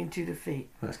attempting to defeat.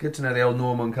 That's good to know the old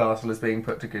Norman castle is being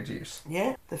put to good use.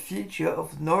 Yeah, the future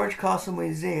of the Norwich Castle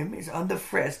Museum is under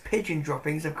threat as pigeon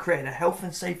droppings have created a health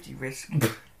and safety risk.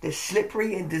 The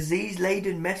slippery and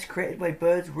disease-laden mess created by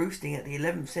birds roosting at the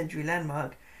 11th century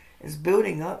landmark is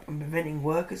building up and preventing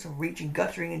workers from reaching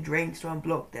guttering and drains to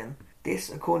unblock them. This,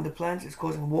 according to plans, is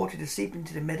causing water to seep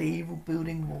into the medieval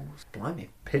building walls. Blimey,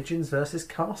 pigeons versus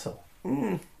castle.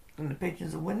 And the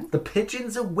pigeons are winning. The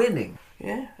pigeons are winning.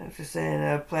 Yeah, I was just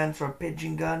saying plans for a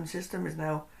pigeon garden system is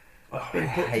now been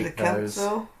put to the those.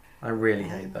 council. I really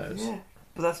hate those. Yeah,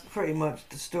 but that's pretty much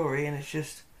the story, and it's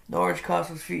just Norwich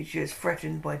Castle's future is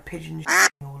threatened by pigeons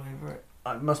all over it.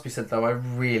 It must be said though, I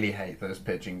really hate those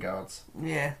pigeon guards.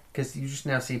 Yeah. Because you just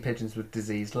now see pigeons with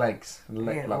diseased legs, and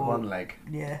one leg.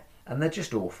 Yeah. And they're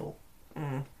just awful.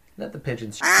 Let the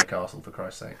pigeons the castle, for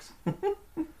Christ's sakes.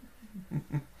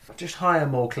 Just hire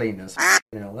more cleaners.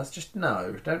 Let's just,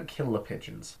 don't kill the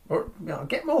pigeons. Or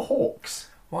get more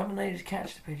hawks. Why don't they just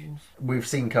catch the pigeons? We've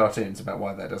seen cartoons about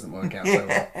why that doesn't work out so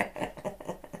well.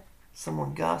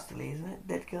 Someone Ghastly, isn't it?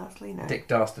 Dead Ghastly? No. Dick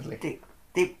Dastardly.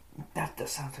 Dick. That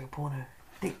sounds like a porno.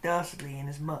 Dick Dastardly in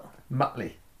his mutt.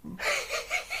 Muttley.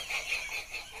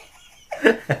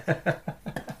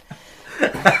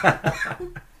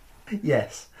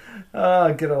 Yes.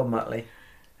 Oh, good old Muttley.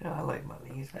 Yeah, I like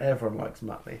Muttley. Everyone likes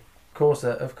Muttley.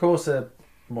 Of course,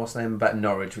 what's the name about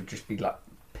Norwich would just be like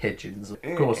pigeons. Of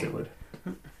course it would.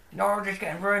 Norwich is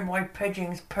getting ruined by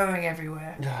pigeons pooing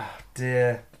everywhere. Oh,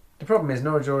 dear. The problem is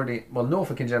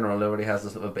Norfolk in general already has a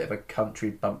sort of a bit of a country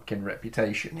bumpkin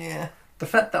reputation. Yeah. The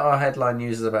fact that our headline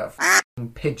news is about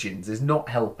pigeons is not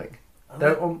helping.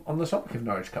 Though on the topic of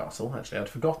Norwich Castle, actually I'd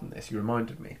forgotten this, you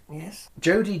reminded me. Yes.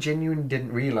 Jodie genuinely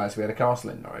didn't realise we had a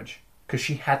castle in Norwich because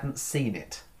she hadn't seen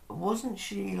it. Wasn't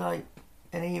she like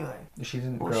an emo? She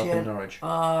didn't grow up in Norwich.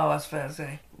 Oh, that's fair to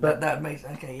say. But that makes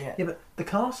okay, yeah. Yeah, but the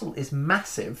castle is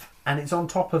massive and it's on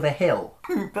top of a hill.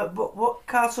 But what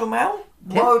Castle Mel?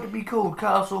 Yeah. Why would it be called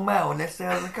Castle Mel unless there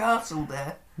was a castle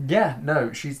there? Yeah,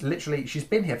 no, she's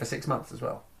been here for 6 months as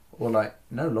well. Or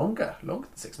longer than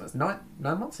 6 months, 9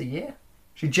 months, a year.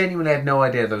 She genuinely had no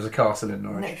idea there was a castle in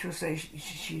Norwich. Next she'll say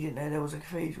she didn't know there was a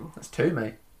cathedral. That's 2,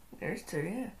 mate. There is 2,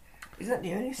 yeah. Is that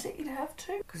the only city to have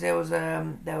 2? Because there was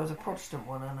a Protestant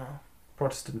one and a...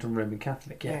 Protestant and Roman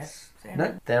Catholic, yes.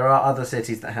 No, there are other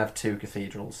cities that have 2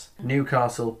 cathedrals.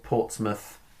 Newcastle,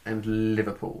 Portsmouth and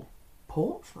Liverpool.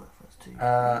 Portsmouth has 2.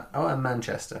 And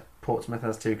Manchester. Portsmouth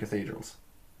has 2 cathedrals.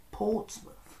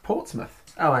 Portsmouth.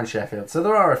 Oh, and Sheffield. So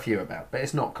there are a few about, but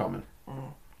it's not common.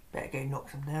 Better go knock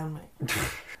them down, mate.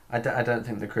 I don't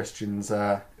think the Christians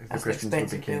would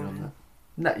be keen on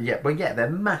that. No, yeah, they're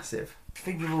massitive. Just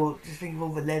think of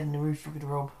all the lead in the roof you could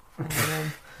rob.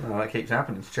 Well, that keeps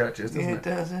happening to churches, doesn't it? Yeah, it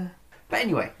does. But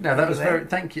anyway, no, that was very.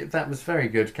 Thank you. That was very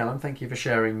good, Callum. Thank you for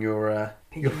sharing your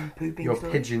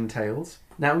pigeon tales.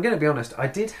 Now, I'm going to be honest. I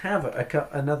did have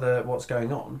another what's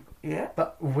going on. Yeah.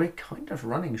 But we're kind of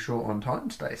running short on time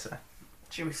today, sir.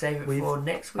 Should we save it for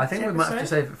next week's episode? I think we might have to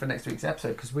save it for next week's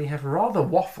episode because we have rather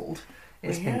waffled.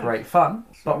 It's been great fun,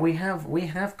 but we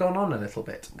have gone on a little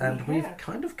bit, and we've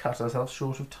kind of cut ourselves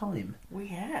short of time. We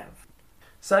have.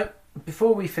 So,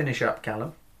 before we finish up,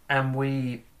 Callum, and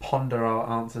we ponder our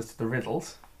answers to the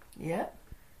riddles... Yeah.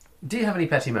 Do you have any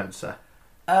petty moans, sir?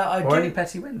 I do. Or any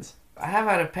petty wins? I have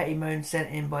had a petty moan sent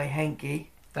in by Henky.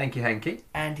 Thank you, Henky.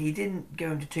 And he didn't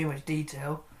go into too much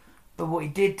detail, but what he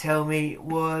did tell me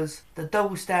was the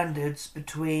double standards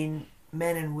between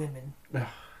men and women.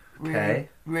 Okay.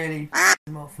 Really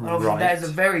him off. And obviously that is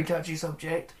a very touchy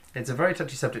subject. It's a very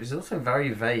touchy subject. It's also very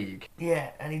vague.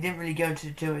 Yeah, and he didn't really go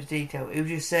into too much detail. He was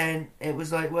just saying, it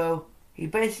was like, well, he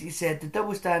basically said the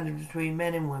double standard between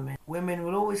men and women. Women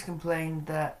will always complain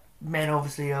that men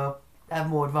obviously have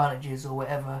more advantages or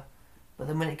whatever, but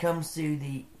then when it comes to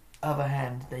the other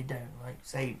hand, they don't. Like,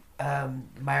 say,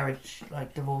 marriage,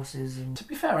 like divorces and... To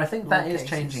be fair, I think that is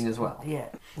changing as well. Yeah.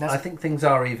 I think things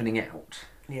are evening out.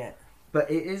 Yeah.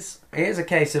 But it is a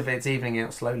case of it's evening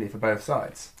out slowly for both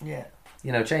sides. Yeah.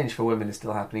 You know, change for women is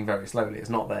still happening very slowly. It's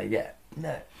not there yet.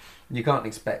 No. You can't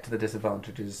expect the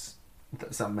disadvantages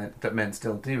that men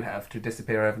still do have to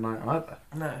disappear overnight either.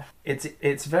 No.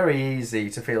 It's very easy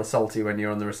to feel salty when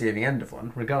you're on the receiving end of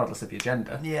one, regardless of your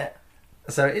gender. Yeah.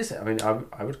 So it is. I mean,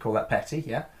 I would call that petty,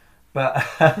 yeah. But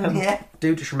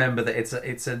do just remember that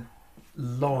it's a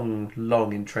long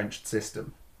entrenched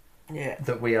system. Yeah.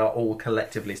 That we are all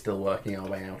collectively still working our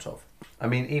way out of. I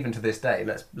mean, even to this day,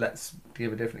 let's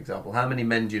give a different example. How many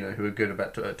men do you know who are good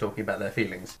about talking about their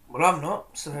feelings? Well, I'm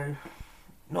not, so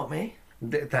not me.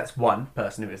 That's one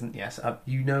person who isn't, yes.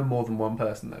 You know more than one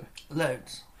person, though.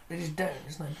 Loads. They just don't.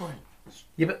 There's no point.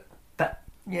 Yeah, but that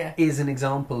is an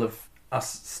example of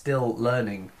us still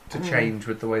learning to change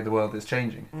with the way the world is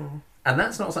changing. Mm. And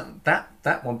that's not something...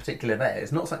 That one particular there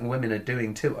is not something women are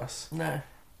doing to us. No.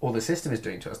 Or the system is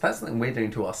doing to us. That's something we're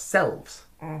doing to ourselves.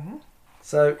 Mm-hmm.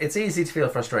 So it's easy to feel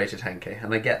frustrated, Hanky,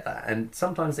 and I get that. And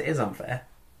sometimes it is unfair,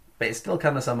 but it's still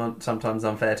kind of sometimes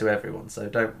unfair to everyone. So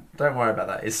don't worry about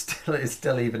that. It's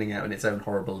still evening out in its own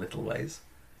horrible little ways.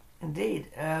 Indeed.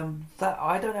 That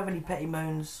I don't have any petty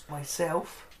moans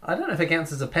myself. I don't know if it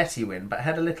counts as a petty win, but I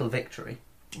had a little victory.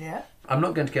 Yeah. I'm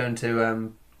not going to go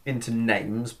into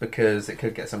names because it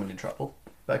could get someone in trouble.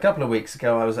 But a couple of weeks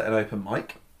ago, I was at an open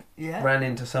mic. Yeah. Ran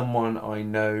into someone I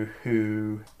know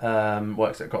who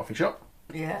works at a coffee shop.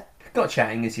 Yeah. Got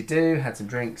chatting as you do, had some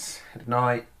drinks, had a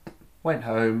night, went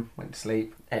home, went to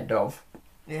sleep, end of.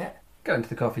 Yeah. Going to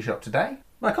the coffee shop today.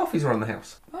 My coffees were on the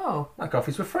house. Oh. My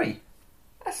coffees were free.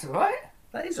 That's alright.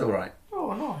 That is alright.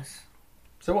 Oh, nice.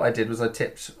 So what I did was I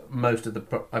put most of the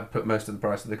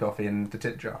price of the coffee in the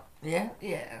tip jar. Yeah,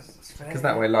 yeah, that's fair. Because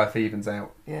that way life evens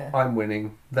out. Yeah. I'm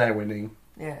winning, they're winning.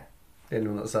 Yeah. The only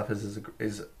one that suffers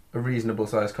is a reasonable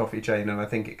sized coffee chain, and I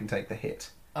think it can take the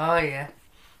hit. Oh, yeah.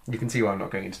 You can see why I'm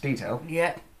not going into detail.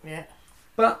 Yeah, yeah.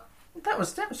 But that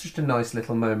was just a nice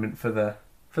little moment for the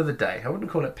day. I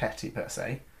wouldn't call it petty per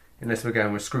se, unless we're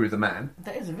going with screw the man.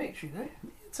 That is a victory, though.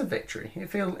 It's a victory. It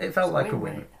felt like a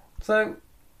win. So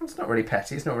it's not really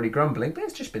petty. It's not really grumbling, but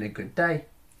it's just been a good day.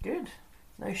 Good.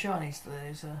 No shinies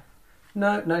today, so.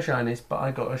 No shinies. But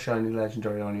I got a shiny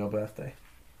legendary on your birthday.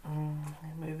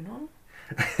 Moving on.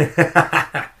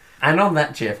 And on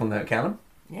that cheerful note, Callum.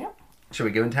 Yeah. Shall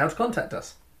we go into how to contact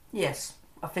us? Yes,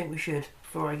 I think we should,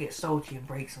 before I get salty and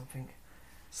break something.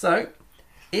 So,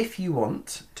 if you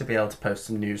want to be able to post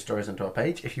some news stories onto our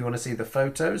page, if you want to see the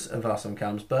photos of us on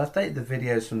Callum's birthday, the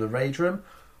videos from the Rage Room,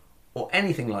 or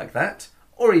anything like that,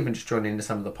 or even just join into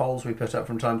some of the polls we put up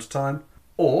from time to time,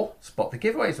 or spot the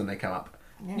giveaways when they come up,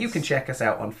 you can check us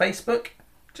out on Facebook.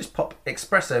 Just pop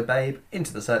Espresso Babe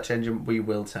into the search engine, we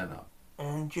will turn up.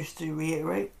 And just to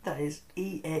reiterate, that is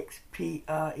EXPRESSO.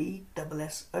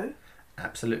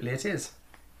 Absolutely it is.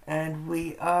 And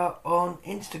we are on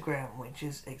Instagram, which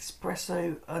is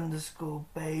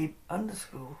espresso_babe_.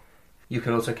 You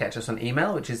can also catch us on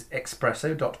email, which is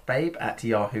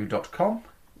espresso.babe@yahoo.com.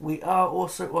 We are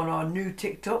also on our new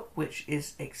TikTok, which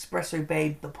is Espresso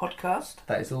Babe the podcast.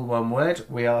 That is all one word.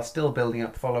 We are still building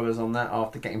up followers on that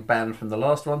after getting banned from the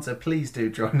last one, so please do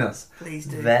join us Please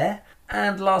do. there.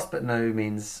 And last but no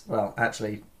means, well,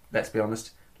 actually, let's be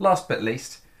honest, last but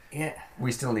least, Yeah.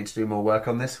 we still need to do more work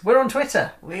on this. We're on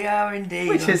Twitter. We are indeed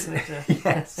Which on is, Twitter.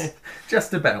 yes,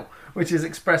 just about, which is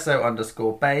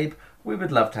Espresso_Babe. We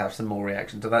would love to have some more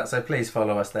reaction to that, so please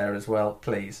follow us there as well.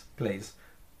 Please, please,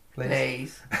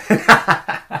 please.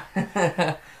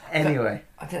 Anyway.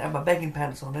 I didn't have my begging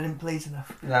pants on. I didn't please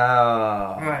enough. Oh.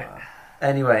 Right.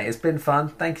 Anyway, it's been fun.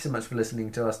 Thank you so much for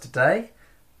listening to us today.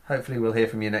 Hopefully we'll hear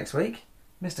from you next week.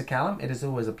 Mr. Callum, it is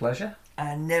always a pleasure.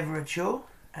 And never a chore.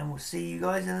 And we'll see you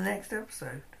guys in the next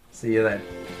episode. See you then.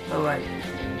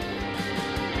 Bye-bye.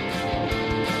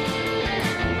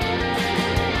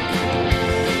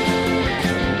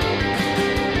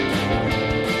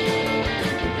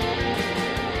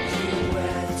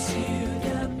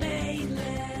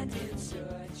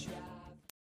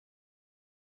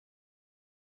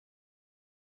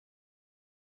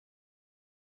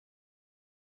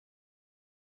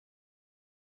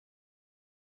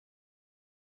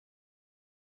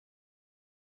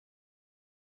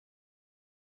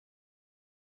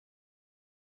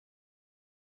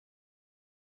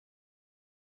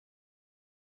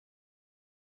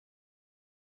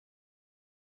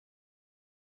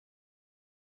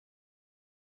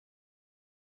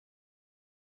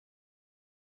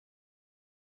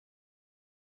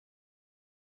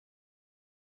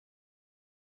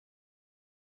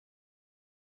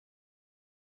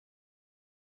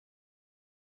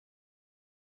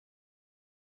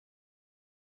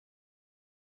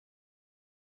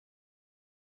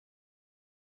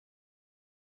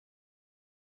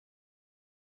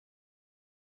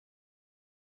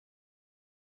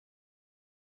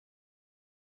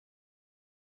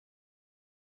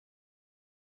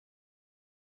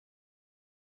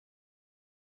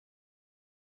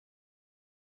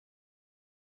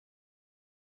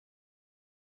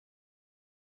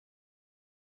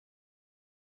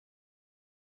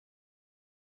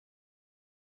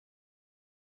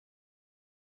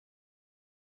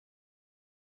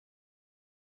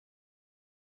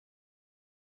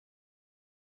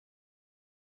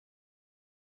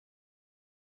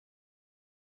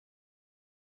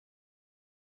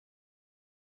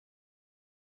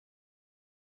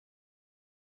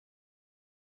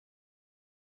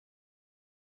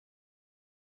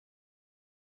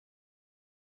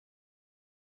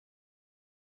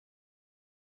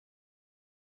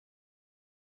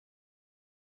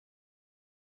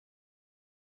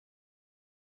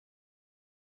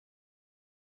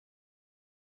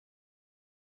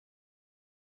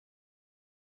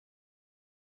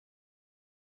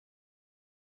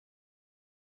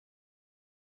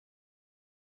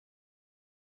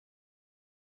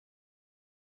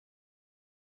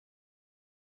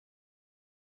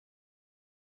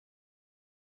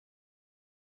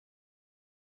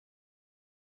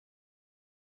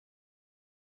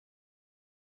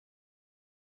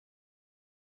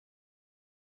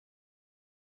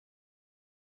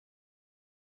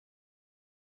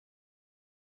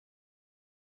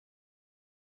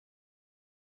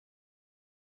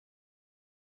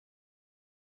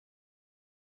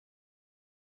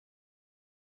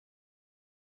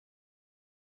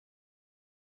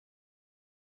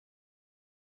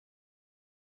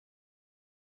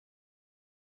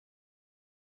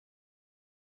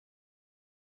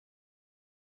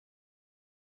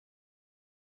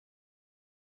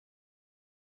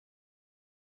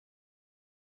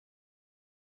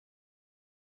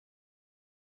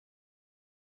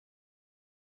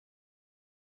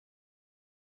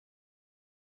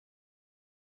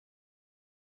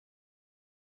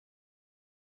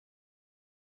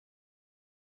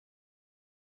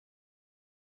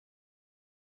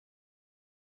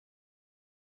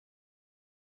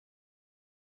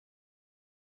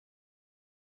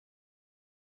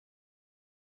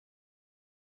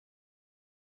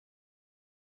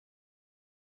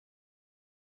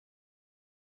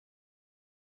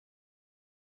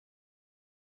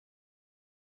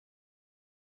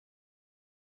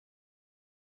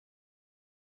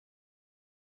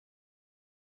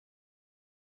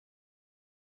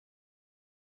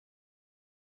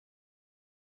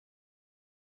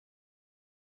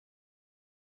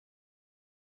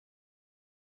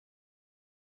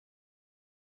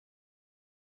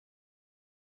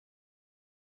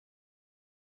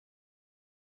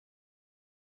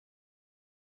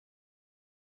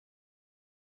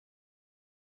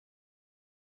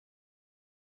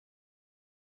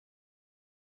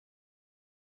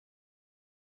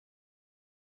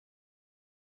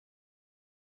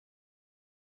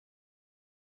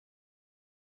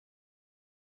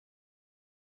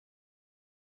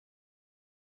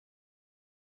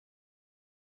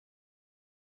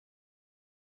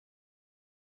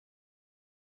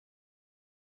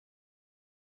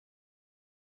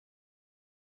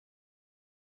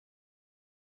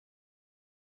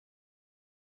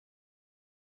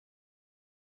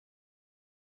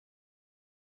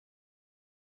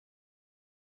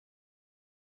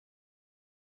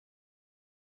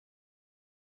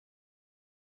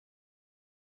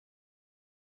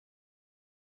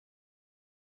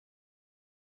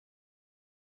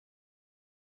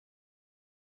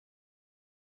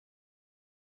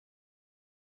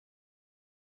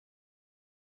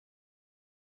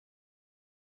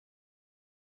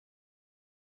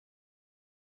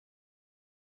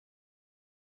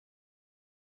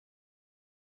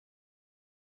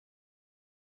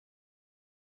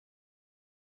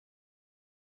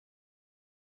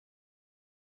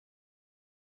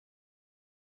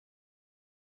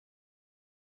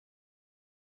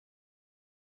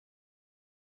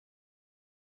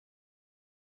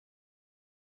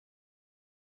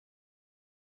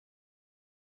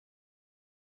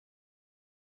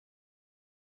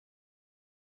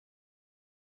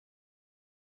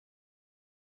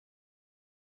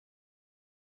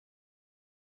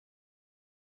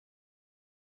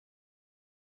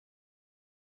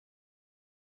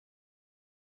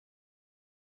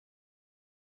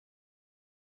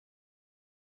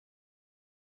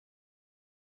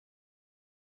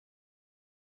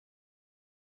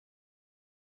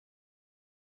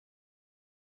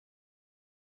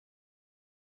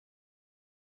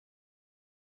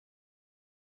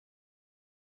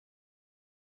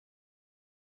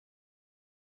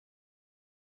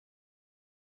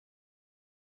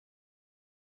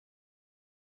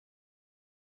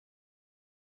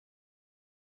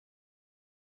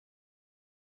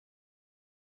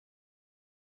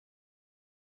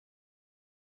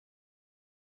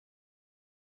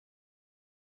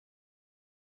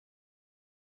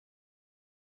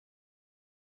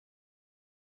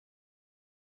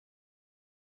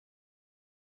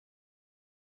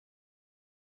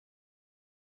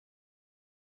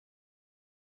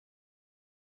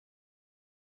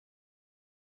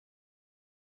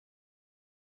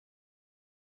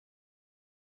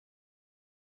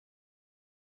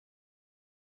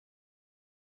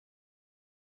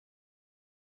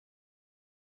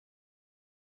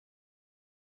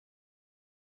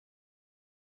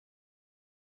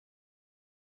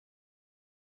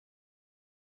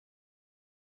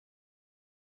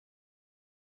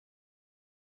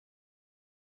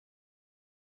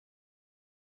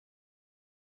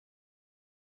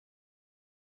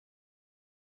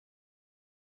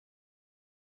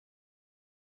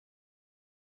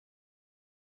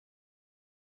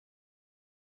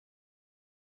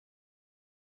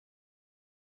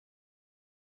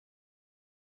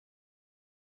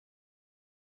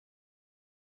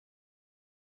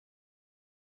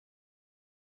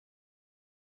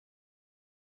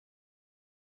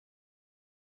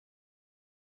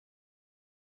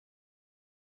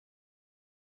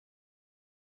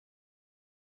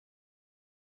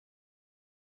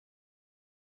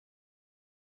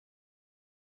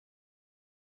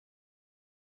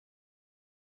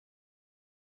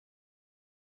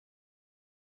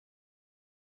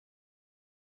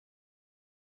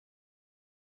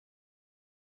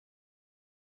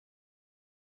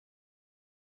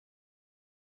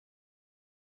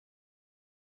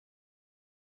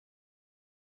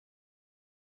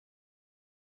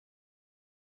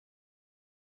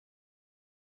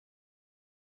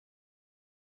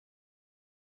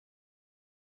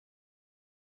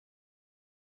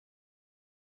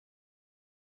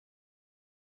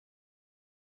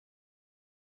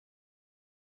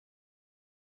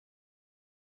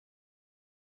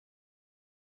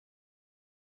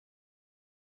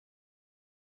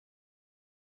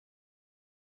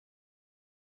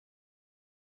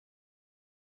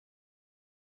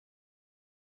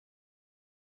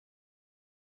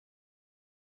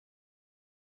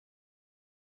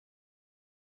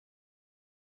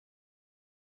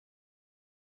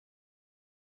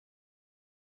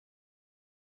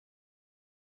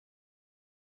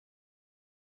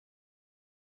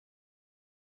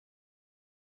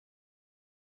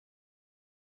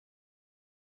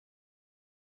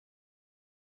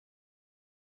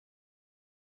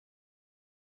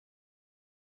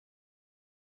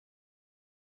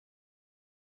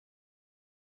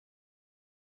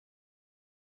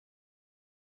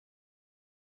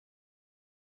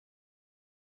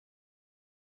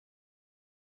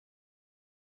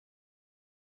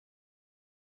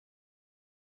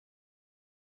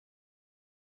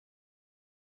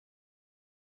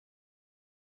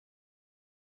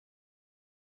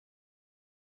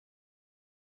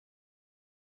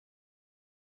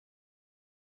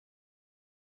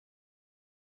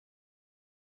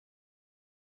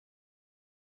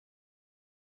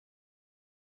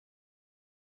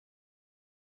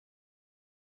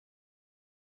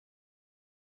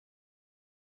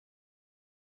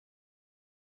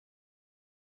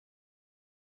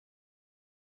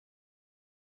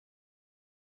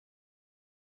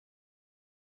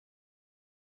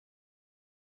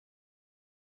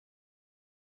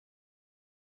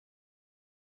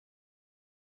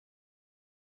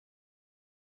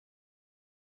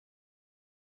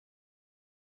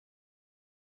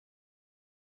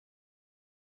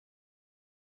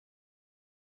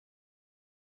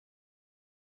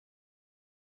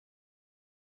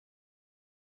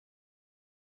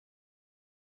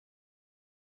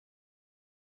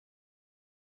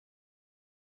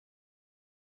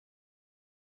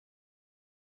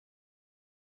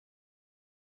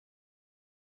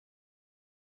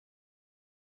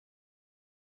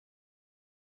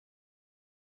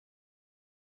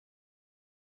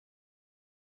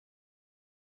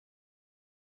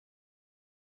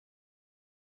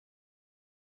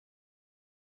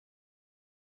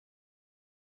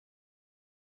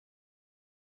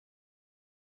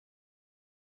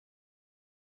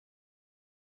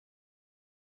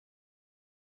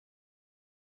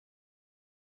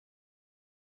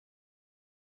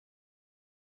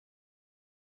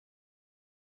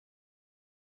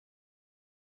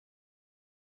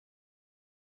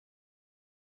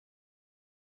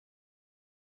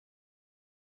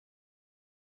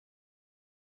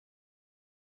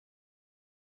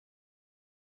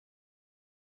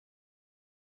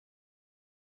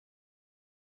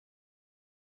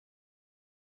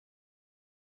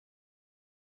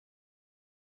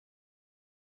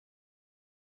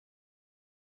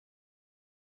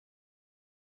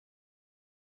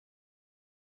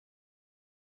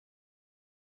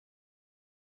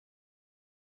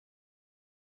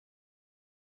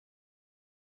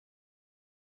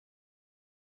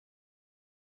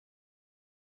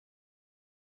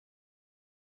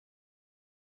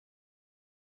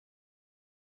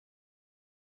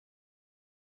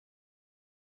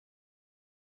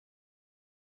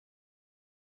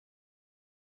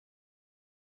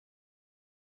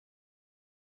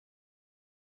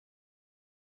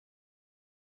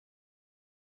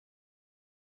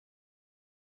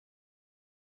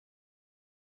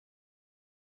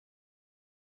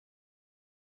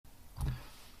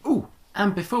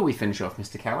 And before we finish off,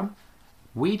 Mr. Callum,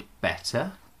 we'd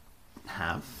better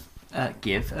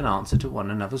give an answer to one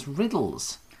another's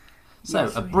riddles. So,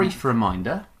 Yes, a we brief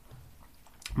reminder.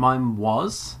 Mine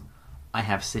was, I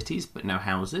have cities but no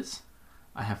houses.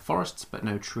 I have forests but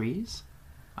no trees.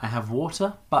 I have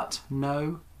water but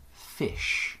no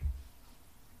fish.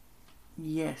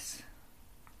 Yes.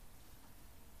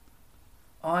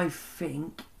 I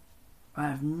think I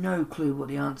have no clue what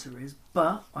the answer is,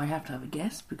 but I have to have a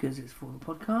guess because it's for the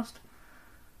podcast.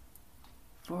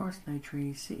 Forest, no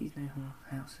trees. Cities, no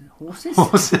houses. Horses?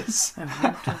 Horses. I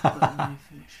have water but no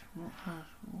fish. What has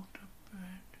water but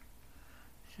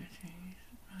cities,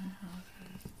 no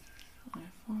houses? I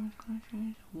have forest, no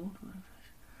trees. Water, no fish.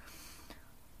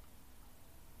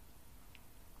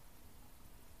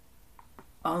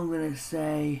 I'm going to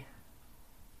say...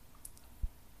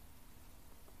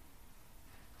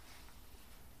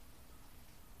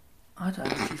 I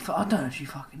don't actually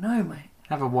fucking know, mate.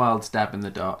 Have a wild stab in the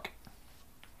dark.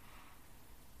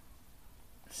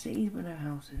 Cities but no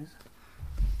houses.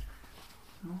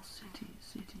 More cities.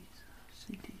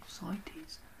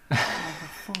 I have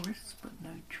forests but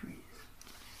no trees.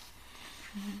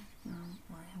 I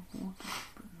have water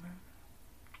but no...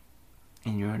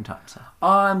 In your own time, sir.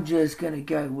 I'm just going to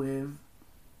go with...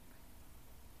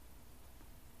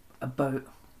 a boat.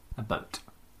 A boat.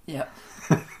 Yep.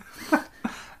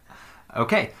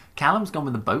 Okay, Callum's gone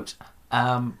with a boat.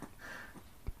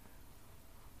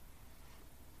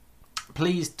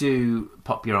 Please do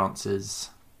pop your answers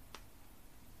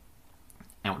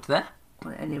out there.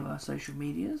 On any of our social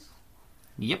medias.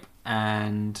 Yep,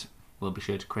 and we'll be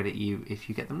sure to credit you if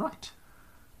you get them right.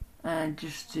 And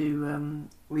just to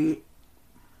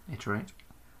Iterate.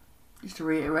 just to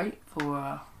reiterate for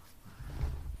our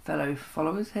fellow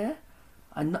followers here,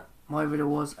 my riddle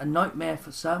was: a nightmare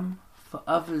for some, for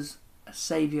others a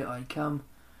saviour I come.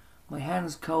 My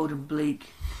hands cold and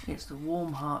bleak, it's the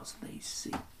warm hearts they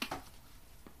seek.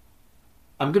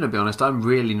 I'm going to be honest, I'm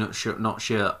really not sure.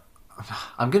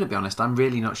 I'm going to be honest, I'm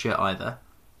really not sure either.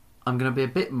 I'm going to be a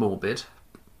bit morbid.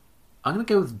 I'm going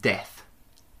to go with death.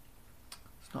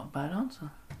 It's not a bad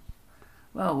answer.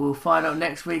 Well, we'll find out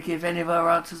next week if any of our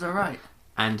answers are right.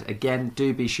 And again,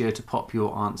 do be sure to pop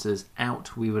your answers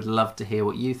out. We would love to hear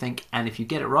what you think. And if you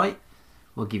get it right,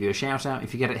 we'll give you a shout out.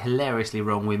 If you get it hilariously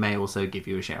wrong, we may also give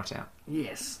you a shout out.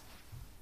 Yes.